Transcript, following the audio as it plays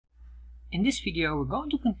In this video, we're going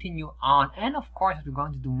to continue on, and of course what we're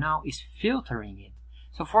going to do now is filtering it.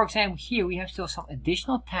 So for example, here we have still some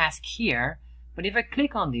additional tasks here, but if I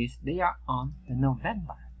click on this, they are on the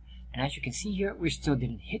November. And as you can see here, we still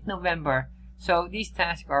didn't hit November, so these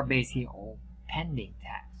tasks are basically all pending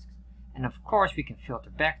tasks. And of course we can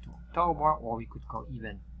filter back to October, or we could go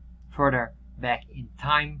even further back in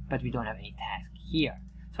time, but we don't have any task here.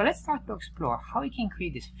 So let's start to explore how we can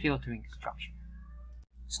create this filtering structure.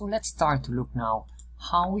 So let's start to look now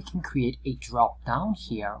how we can create a drop down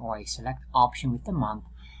here, or a select option with the month,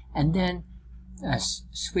 and then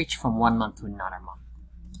switch from one month to another month.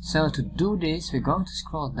 So to do this, we're going to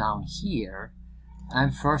scroll down here,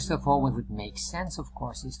 and first of all, what would make sense, of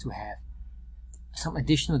course, is to have some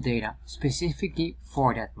additional data specifically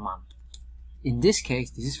for that month. In this case,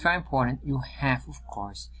 this is very important. You have, of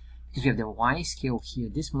course, because we have the Y scale here,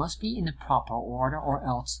 this must be in the proper order, or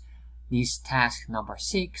else these task number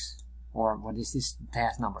 6, or what is this,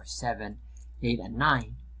 task number 7, 8, and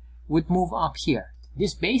 9, would move up here.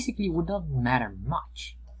 This basically would not matter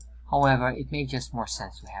much. However, it makes just more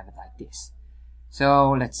sense to have it like this.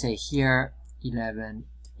 So let's say here 11,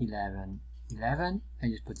 11, 11,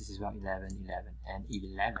 and just put this as well, 11, 11, and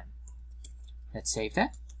 11. Let's save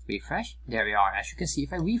that, refresh. There we are. As you can see,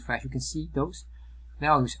 if I refresh, you can see those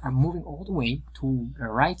values are moving all the way to the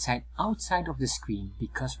right side outside of the screen,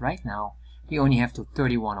 because right now we only have to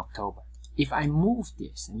 31 October. If I move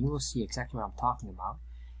this, and you will see exactly what I'm talking about,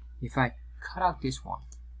 if I cut out this one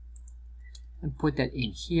and put that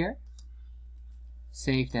in here,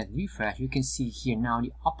 save that, refresh, you can see here now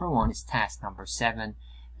the upper one is task number 7,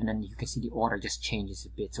 and then you can see the order just changes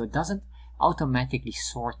a bit, so it doesn't automatically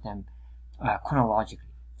sort them chronologically.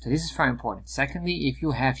 So this is very important. Secondly, if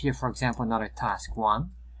you have here, for example, another task 1,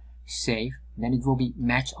 save, then it will be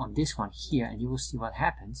matched on this one here, and you will see what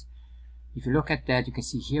happens. If you look at that, you can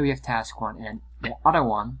see here we have task 1, and the other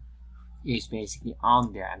one is basically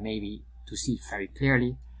on there. And maybe to see it very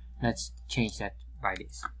clearly, let's change that by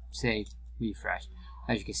this. Save, refresh.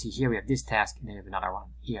 As you can see here, we have this task, and then we have another one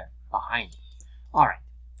here behind. Alright.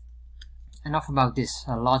 Enough about this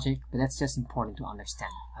logic, but that's just important to understand.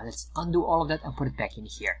 Let's undo all of that and put it back in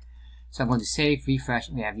here. So I'm going to save, refresh,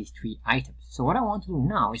 and we have these 3 items. So what I want to do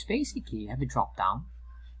now is basically have a drop down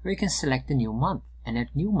where you can select the new month, and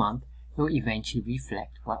that new month will eventually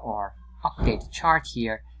reflect or update the chart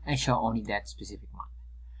here and show only that specific month.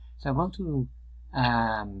 So I'm going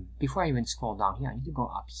to, before I even scroll down here, I need to go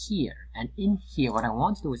up here, and in here what I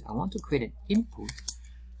want to do is I want to create an input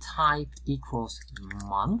type equals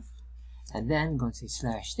month. And then I'm going to say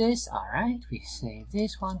slash this. Alright, we save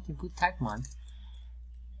this one, input type month.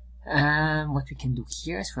 What we can do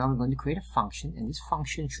here is we're going to create a function, and this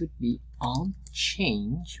function should be on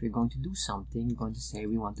change. We're going to do something. We're going to say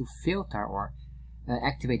we want to filter or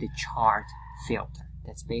activate the chart filter.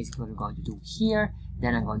 That's basically what we're going to do here.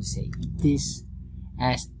 Then I'm going to say this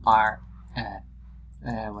as our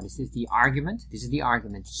what is this? The argument. This is the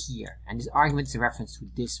argument here, and this argument is a reference to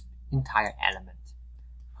this entire element.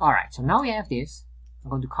 Alright, so now we have this. I'm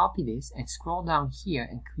going to copy this and scroll down here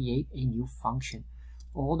and create a new function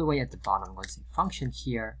all the way at the bottom. I'm going to say function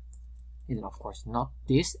here, and then of course not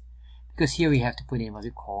this, because here we have to put in what we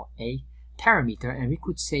call a parameter, and we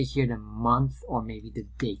could say here the month or maybe the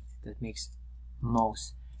date. That makes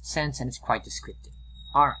most sense, and it's quite descriptive.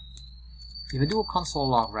 Alright, if I do a console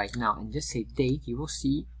log right now and just say date, you will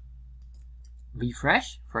see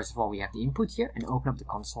refresh. First of all, we have the input here, and open up the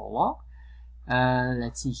console log.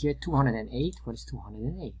 Let's see here, 208. What is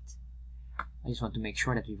 208? I just want to make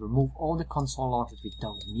sure that we remove all the console logs that we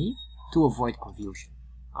don't need to avoid confusion.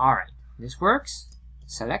 Alright, this works.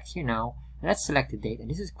 Select here now. Let's select the date, and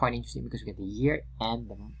this is quite interesting because we get the year and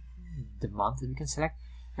the month that we can select,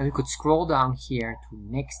 and we could scroll down here to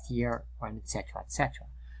next year, or etc, etc.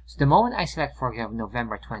 So the moment I select, for example,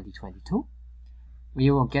 November 2022, we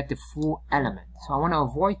will get the full element. So I want to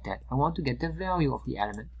avoid that. I want to get the value of the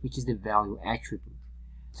element, which is the value attribute.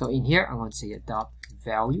 So in here, I'm going to say a dot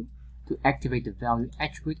value to activate the value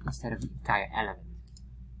attribute instead of the entire element.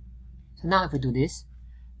 So now if I do this,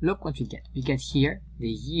 look what we get. We get here the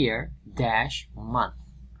year dash month.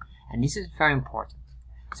 And this is very important.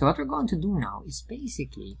 So what we're going to do now is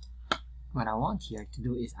basically, what I want here to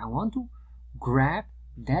do is I want to grab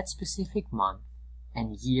that specific month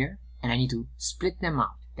and year, and I need to split them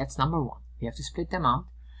out. That's number 1. We have to split them out.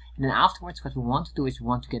 And then afterwards, what we want to do is we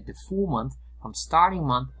want to get the full month from starting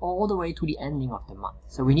month all the way to the ending of the month.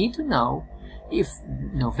 So we need to know if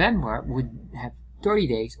November would have 30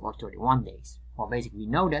 days or 31 days. Well, basically we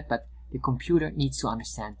know that, but the computer needs to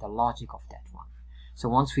understand the logic of that one. So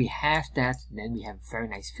once we have that, then we have a very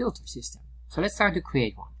nice filter system. So let's start to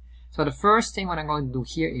create one. So the first thing what I'm going to do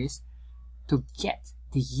here is to get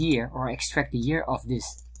the year or extract the year of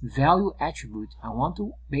this value attribute. I want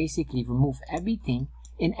to basically remove everything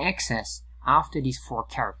in excess after these 4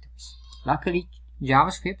 characters. Luckily,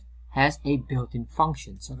 JavaScript has a built-in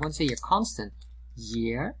function. So I'm going to say a constant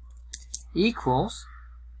year equals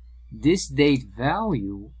this date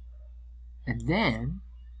value, and then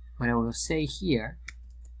what I will say here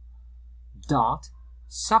dot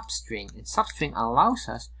substring, and substring allows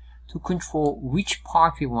us to control which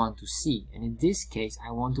part we want to see, and in this case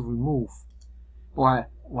I want to remove, or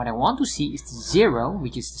what I want to see is the 0,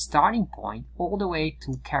 which is the starting point, all the way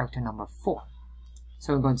to character number 4.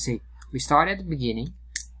 So we're going to say we start at the beginning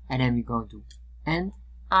and then we're going to end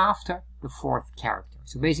after the 4th character.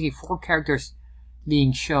 So basically 4 characters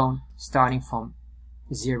being shown starting from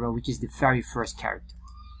 0, which is the very first character.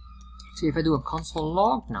 So if I do a console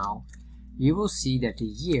log now, you will see that the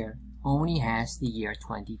year only has the year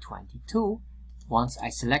 2022 once I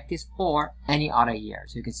select this or any other year.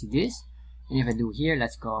 So you can see this, and if I do here,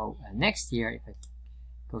 let's go next year, if I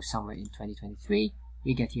go somewhere in 2023,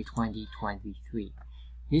 we get here 2023.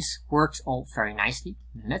 This works all very nicely.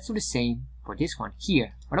 And let's do the same for this one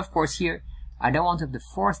here. But of course here, I don't want to have the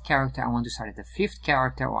 4th character, I want to start at the 5th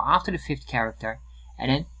character or after the 5th character, and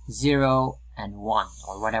then 0 and 1,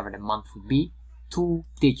 or whatever the month would be, 2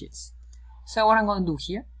 digits. So what I'm going to do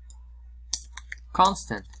here,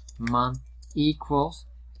 constant month equals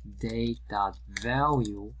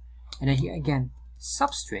date.value, and then here again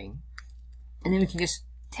substring, and then we can just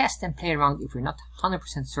test and play around if we're not 100%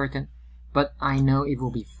 certain, but I know it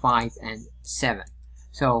will be 5 and 7.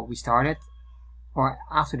 So we started, or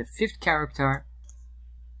after the 5th character,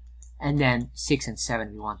 and then 6 and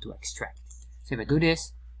 7 we want to extract. So if I do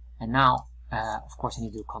this, and now of course I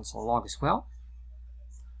need to do console log as well.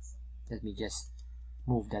 Let me just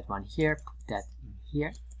move that one here, put that in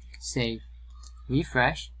here, save,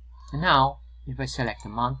 refresh, and now if I select the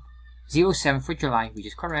month, 07 for July, which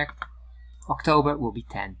is correct, October will be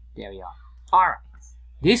 10, there we are. Alright,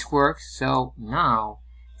 this works, so now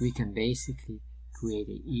we can basically create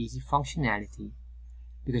an easy functionality,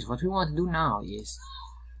 because what we want to do now is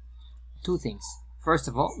 2 things. First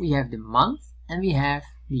of all, we have the month and we have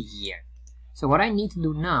the year. So what I need to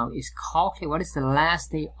do now is calculate what is the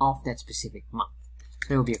last day of that specific month.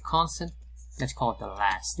 So it will be a constant, let's call it the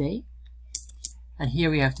last day, and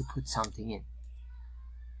here we have to put something in.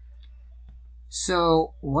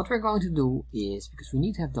 So what we're going to do is, because we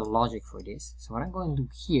need to have the logic for this, so what I'm going to do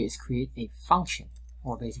here is create a function,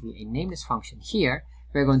 or basically a nameless function. Here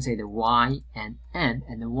we're going to say the y and n,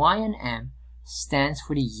 and the y and m stands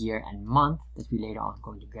for the year and month that we later on are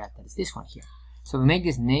going to get, that is this one here. So we make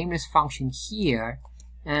this nameless function here,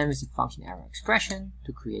 and with the function arrow expression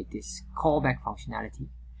to create this callback functionality.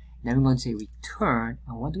 Then we're going to say return,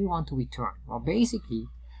 and what do we want to return? Well, basically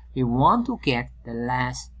we want to get the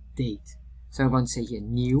last date. So we're going to say here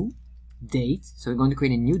new date, so we're going to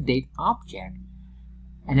create a new date object,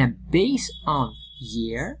 and then based on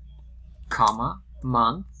year, comma,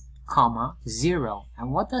 month, comma, 0.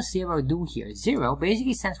 And what does 0 do here? 0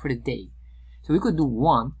 basically stands for the day. So we could do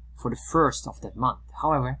 1 for the first of that month.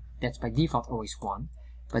 However, that's by default always 1.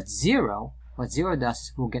 But 0, what 0 does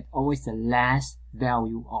is we'll get always the last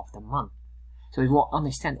value of the month. So it will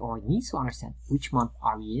understand, or it needs to understand, which month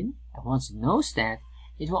are we in. And once it knows that,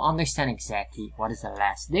 it will understand exactly what is the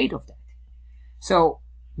last date of that. So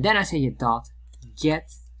then I say here dot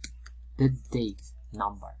get the date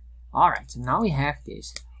number. Alright, so now we have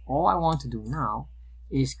this. All I want to do now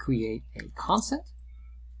is create a constant,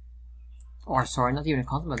 or sorry, not even a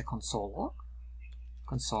constant, but a console log.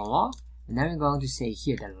 Console log, and then we're going to say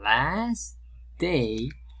here the last day,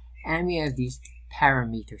 and we have these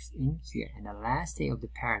parameters in here, and the last day of the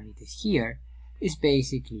parameters here is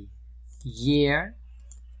basically year,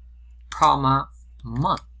 comma,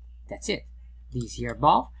 month. That's it. These here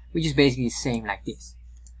above, which is basically the same like this.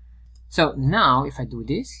 So now if I do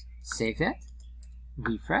this, save that,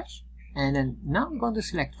 refresh, and then now I'm going to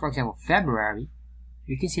select, for example, February.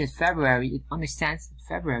 You can see that February, it understands that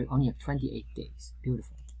February only have 28 days.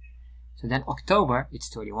 Beautiful. So then October, it's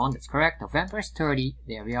 31, that's correct. November is 30,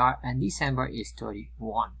 there we are, and December is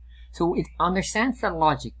 31. So it understands the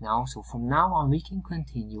logic now, so from now on we can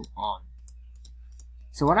continue on.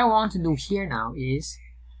 So what I want to do here now is,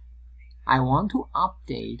 I want to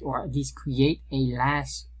update, or at least create a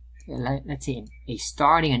last, let's say a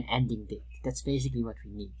starting and ending date. That's basically what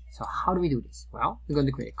we need. So how do we do this? Well, we're going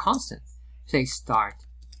to create a constant. Say start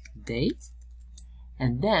date,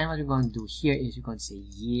 and then what we're going to do here is we're going to say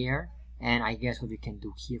year, and I guess what we can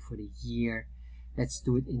do here for the year, let's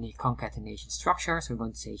do it in a concatenation structure. So we're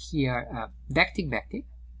going to say here backtick,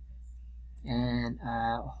 and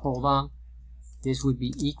hold on, this would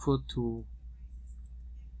be equal to,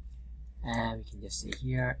 and we can just say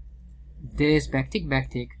here, this backtick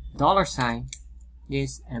 $,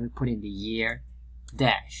 this, and we put in the year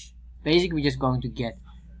dash. Basically, we're just going to get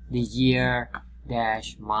the year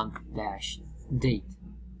dash month dash date.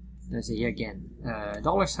 Let's say here again,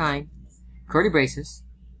 $, curly braces,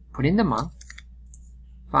 put in the month.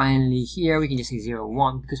 Finally, here we can just say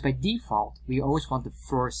 01, because by default we always want the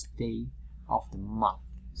first day of the month.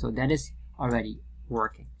 So that is already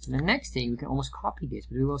working. So the next thing, we can almost copy this,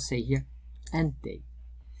 but we will say here end date.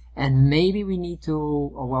 And maybe we need to,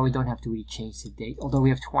 or well, we don't have to really change the date, although we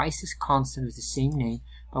have twice this constant with the same name,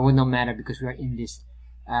 but it will not matter because we are in this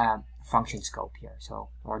function scope here, so,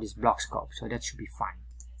 or this block scope, so that should be fine.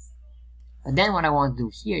 But then what I want to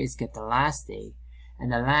do here is get the last day,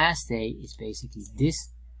 and the last day is basically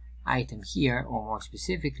this item here, or more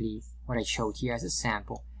specifically what I showed here as a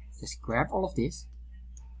sample. Just grab all of this,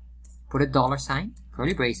 put a $,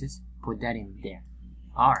 curly braces, put that in there.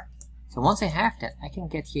 Alright, so once I have that, I can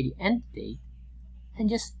get here the end date and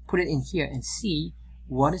just put it in here and see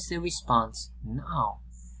what is the response now.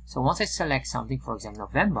 So once I select something, for example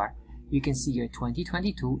November, you can see here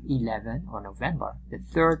 2022 11, or November the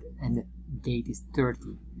 3rd, and the date is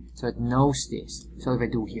 30, so it knows this. So if I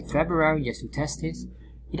do here February just to test this,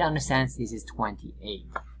 it understands this is 28.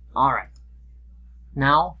 Alright,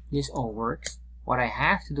 now this all works. What I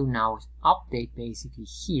have to do now is update basically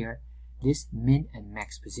here this min and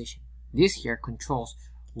max position. This here controls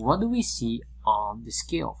what do we see on the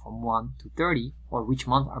scale from 1 to 30, or which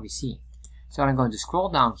month are we seeing. So I'm going to scroll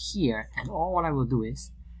down here, and all what I will do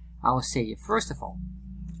is I will say first of all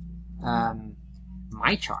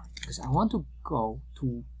my chart, because I want to go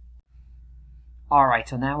to. Alright,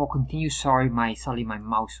 so now we'll continue. Sorry, suddenly my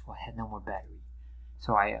mouse had no more battery,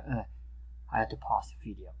 so I had to pause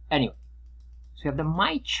the video. Anyway, so we have the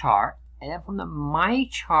my chart, and then from the my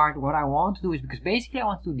chart, what I want to do is, because basically I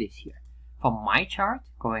want to do this here from my chart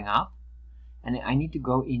going up, and I need to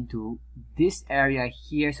go into this area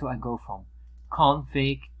here. So I go from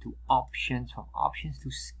config to options, from options to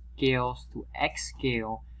scales to X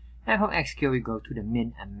scale, and from X scale we go to the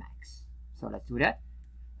min and max. So let's do that.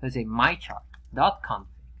 Let's say my chart dot config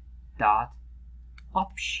dot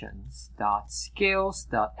options dot scales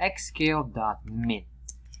dot X scale dot min,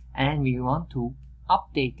 and we want to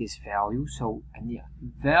update this value. So, and the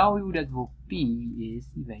value that will be is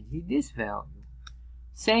eventually this value.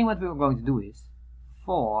 Same what we're going to do is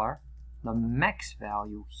for the max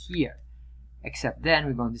value here, except then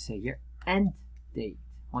we're going to say here end date.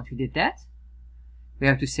 Once we did that, we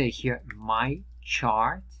have to say here my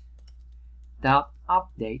chart dot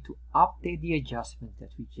update to update the adjustment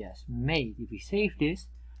that we just made. If we save this,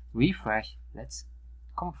 refresh, let's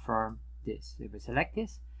confirm this. If we select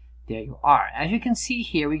this, there you are. As you can see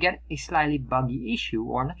here, we get a slightly buggy issue,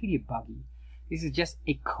 or not really buggy. This is just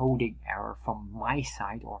a coding error from my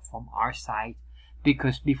side or from our side,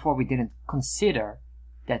 because before we didn't consider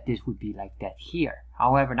that this would be like that here.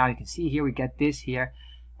 However, now you can see here we get this here,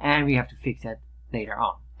 and we have to fix that later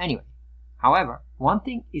on. Anyway, however, one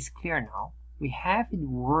thing is clear now. We have it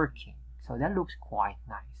working, so that looks quite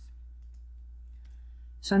nice.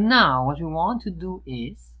 So now what we want to do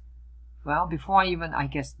is, well, before I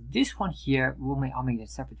guess this one here, I'll make a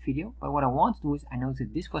separate video, but what I want to do is, I noticed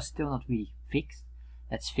that this was still not really fixed.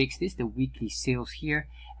 Let's fix this, the weekly sales here,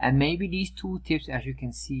 and maybe these two tips, as you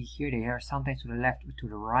can see here, they are sometimes to the left or to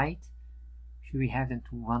the right. Should we have them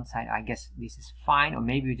to one side? I guess this is fine, or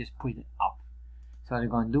maybe we just put it up. So what we're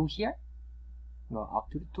going to do here, go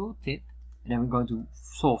up to the tooltip, and then we're going to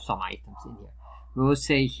solve some items in here. We will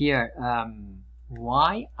say here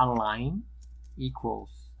y align equals,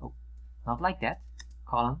 oh, not like that,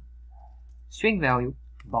 column, string value,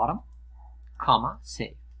 bottom, comma,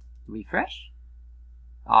 save, refresh.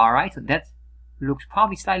 Alright, so that looks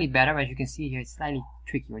probably slightly better. As you can see here, it's slightly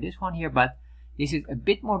tricky with this one here, but this is a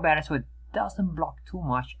bit more better, so it doesn't block too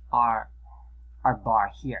much our bar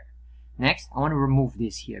here. Next, I want to remove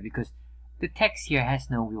this here, because the text here has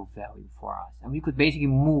no real value for us, and we could basically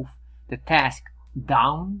move the task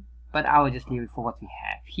down, but I will just leave it for what we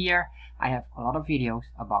have here. I have a lot of videos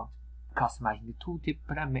about customizing the tooltip,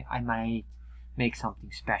 but I might make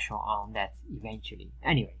something special on that eventually.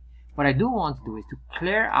 Anyway, what I do want to do is to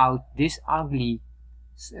clear out this ugly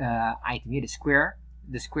item here,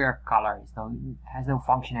 the square color has no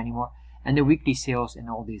function anymore, and the weekly sales and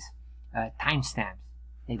all these timestamps,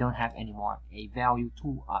 they don't have anymore a value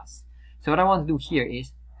to us. So what I want to do here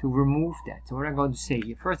is to remove that. So what I'm going to say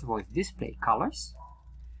here, first of all, is display colors.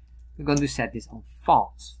 We're going to set this on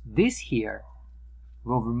false. This here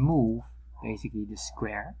will remove basically the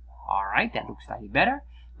square Alright, that looks slightly better.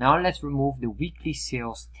 Now let's remove the weekly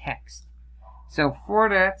sales text. So for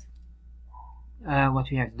that, what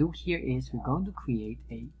we have to do here is we're going to create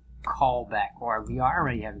a callback, or we are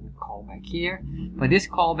already having a callback here, but this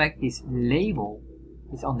callback is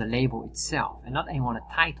on the label itself and not anyone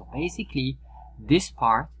a title. Basically, this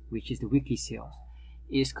part, which is the weekly sales,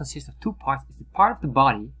 consists of two parts. It's the part of the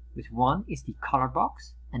body, which one is the color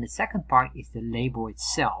box, and the second part is the label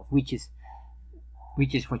itself, which is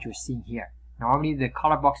what you're seeing here. Normally the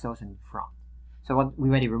color box goes in front. So we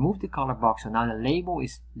already removed the color box, so now the label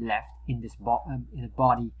is left in this in the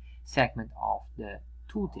body segment of the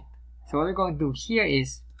tooltip. So what we're going to do here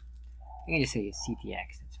is, I can just say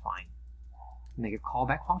CTX, that's fine. Make a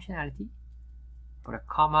callback functionality, put a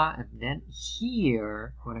comma, and then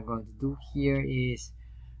here, what I'm going to do here is,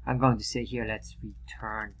 I'm going to say here, let's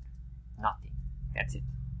return nothing. That's it.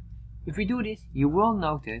 If we do this, you will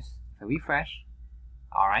notice, if I refresh,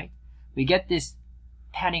 alright, we get this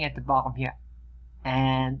padding at the bottom here,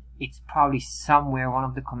 and it's probably somewhere, one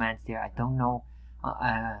of the commands there, I don't know,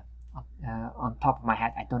 on top of my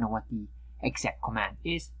head, I don't know what the exact command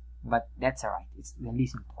is, but that's alright, it's the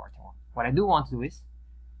least important one. What I do want to do is,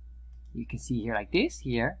 you can see here like this,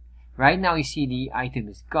 here, right now you see the item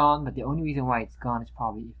is gone, but the only reason why it's gone is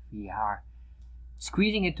probably if we are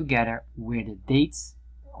squeezing it together where the dates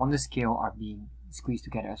on the scale are being squeezed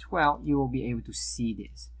together as well, you will be able to see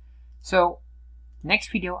this. So,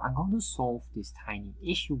 next video I'm going to solve this tiny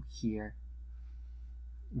issue here,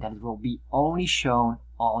 that it will be only shown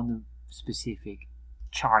on the specific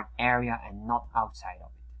chart area and not outside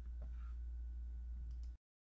of it.